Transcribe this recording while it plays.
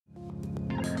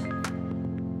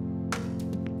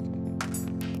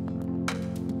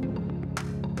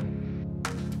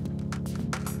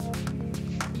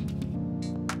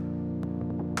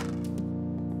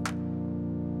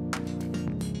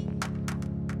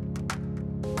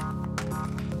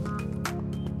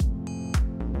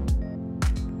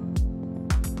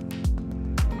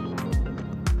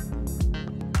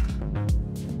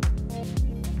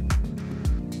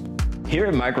Here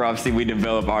at Micropsi, we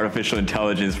develop artificial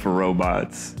intelligence for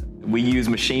robots. We use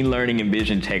machine learning and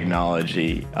vision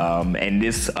technology, and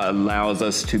this allows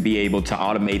us to be able to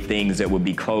automate things that would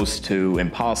be close to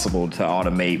impossible to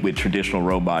automate with traditional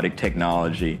robotic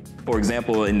technology. For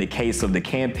example, in the case of the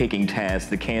can picking task,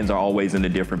 the cans are always in a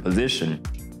different position.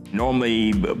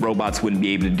 Normally, robots wouldn't be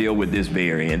able to deal with this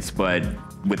variance, but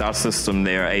with our system,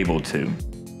 they're able to.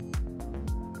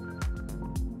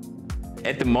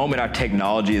 At the moment, our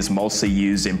technology is mostly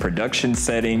used in production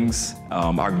settings.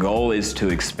 Our goal is to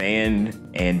expand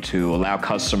and to allow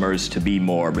customers to be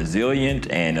more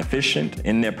resilient and efficient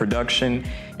in their production,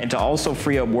 and to also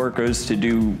free up workers to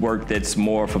do work that's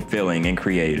more fulfilling and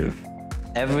creative.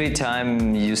 Every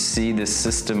time you see the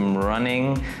system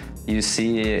running, you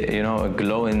see, a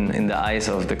glow in the eyes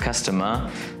of the customer,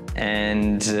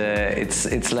 and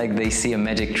it's like they see a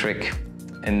magic trick.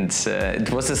 And it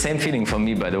was the same feeling for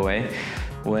me, by the way.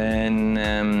 When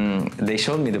they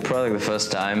showed me the product the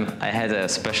first time, I had a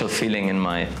special feeling in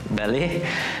my belly,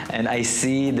 and I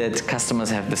see that customers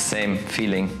have the same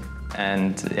feeling.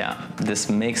 And yeah,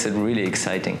 this makes it really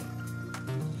exciting.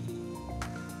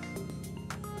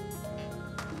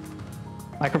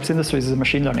 Micropsi Industries is a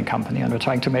machine learning company, and we're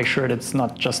trying to make sure that it's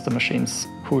not just the machines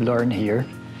who learn here.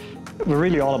 We're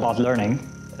really all about learning.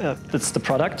 It's the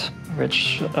product,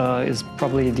 which is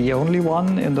probably the only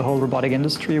one in the whole robotic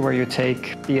industry where you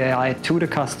take the AI to the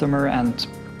customer, and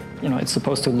it's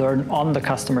supposed to learn on the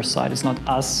customer side. It's not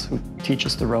us who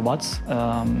teaches the robots,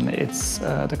 it's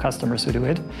the customers who do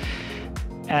it.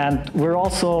 And we're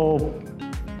also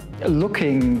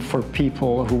looking for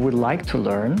people who would like to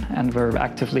learn, and we're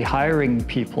actively hiring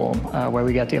people where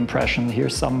we get the impression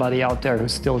here's somebody out there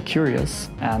who's still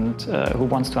curious and who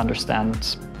wants to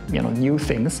understand new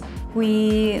things.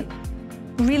 We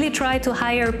really try to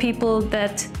hire people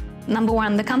that, number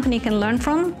one, the company can learn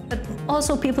from, but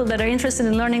also people that are interested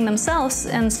in learning themselves,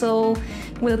 and so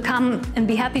will come and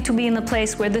be happy to be in a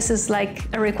place where this is like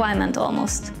a requirement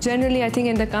almost. Generally, I think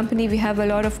in the company we have a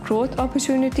lot of growth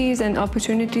opportunities and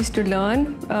opportunities to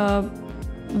learn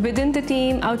within the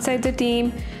team, outside the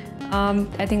team.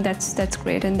 I think that's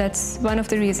great, and that's one of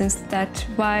the reasons that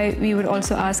why we would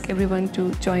also ask everyone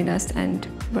to join us and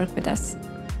work with us.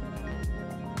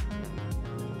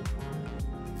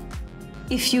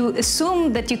 If you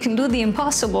assume that you can do the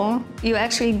impossible, you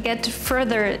actually get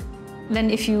further than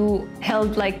if you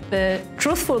held like the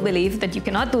truthful belief that you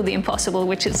cannot do the impossible,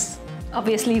 which is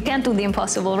obviously you can't do the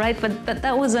impossible, right? But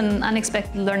that was an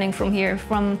unexpected learning from here,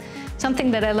 from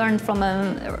something that I learned from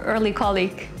an early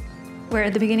colleague, where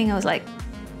at the beginning I was like,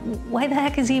 why the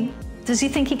heck does he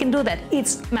think he can do that?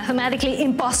 It's mathematically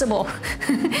impossible.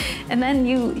 And then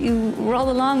you roll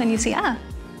along and you see,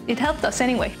 it helped us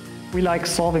anyway. We like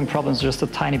solving problems just a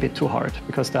tiny bit too hard,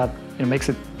 because that makes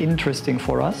it interesting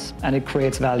for us and it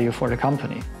creates value for the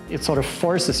company. It sort of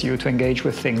forces you to engage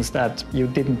with things that you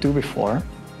didn't do before,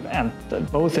 and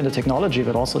both in the technology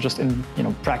but also just in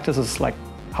practices like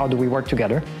how do we work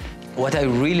together. What I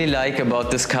really like about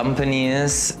this company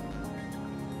is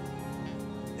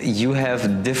you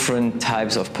have different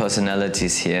types of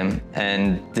personalities here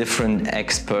and different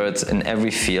experts in every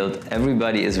field.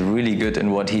 Everybody is really good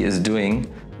in what he is doing.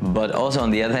 But also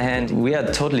on the other hand, we are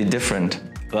totally different,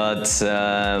 but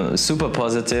super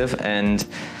positive, and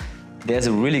there's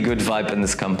a really good vibe in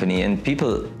this company, and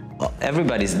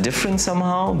everybody's different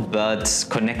somehow, but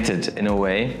connected in a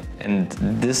way, and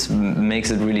this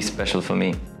makes it really special for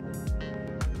me.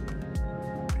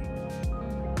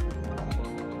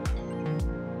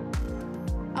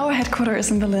 Our headquarters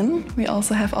is in Berlin. We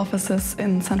also have offices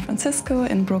in San Francisco,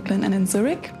 in Brooklyn and in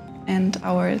Zurich. And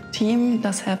our team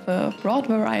does have a broad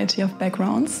variety of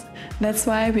backgrounds. That's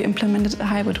why we implemented a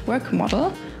hybrid work model,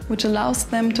 which allows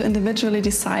them to individually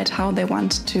decide how they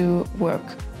want to work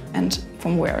and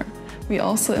from where. We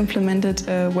also implemented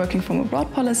a working from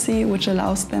abroad policy, which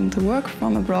allows them to work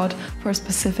from abroad for a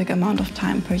specific amount of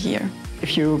time per year.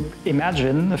 If you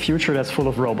imagine a future that's full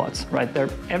of robots, right?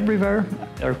 They're everywhere,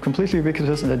 they're completely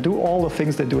ubiquitous, and they do all the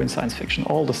things they do in science fiction,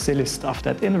 all the silly stuff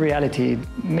that in reality,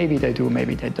 maybe they do,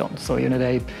 maybe they don't. So,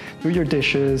 they do your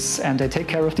dishes, and they take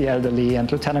care of the elderly,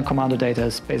 and Lieutenant Commander Data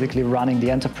is basically running the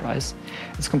enterprise.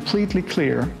 It's completely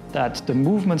clear that the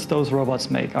movements those robots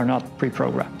make are not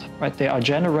pre-programmed, right? They are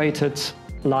generated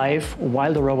live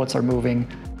while the robots are moving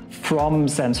from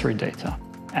sensory data.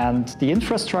 And the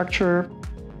infrastructure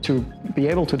to be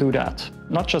able to do that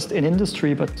not just in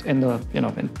industry, but in the,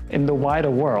 in the wider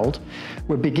world,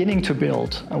 we're beginning to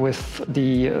build with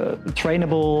the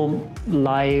trainable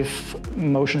live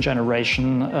motion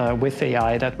generation with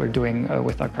AI that we're doing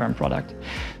with our current product.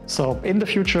 So in the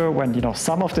future, when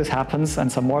some of this happens and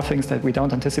some more things that we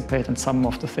don't anticipate and some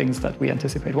of the things that we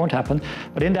anticipate won't happen,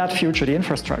 but in that future, the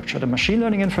infrastructure, the machine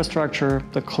learning infrastructure,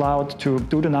 the cloud to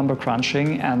do the number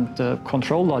crunching and the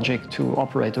control logic to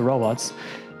operate the robots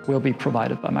will be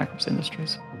provided by Micropsi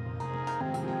Industries.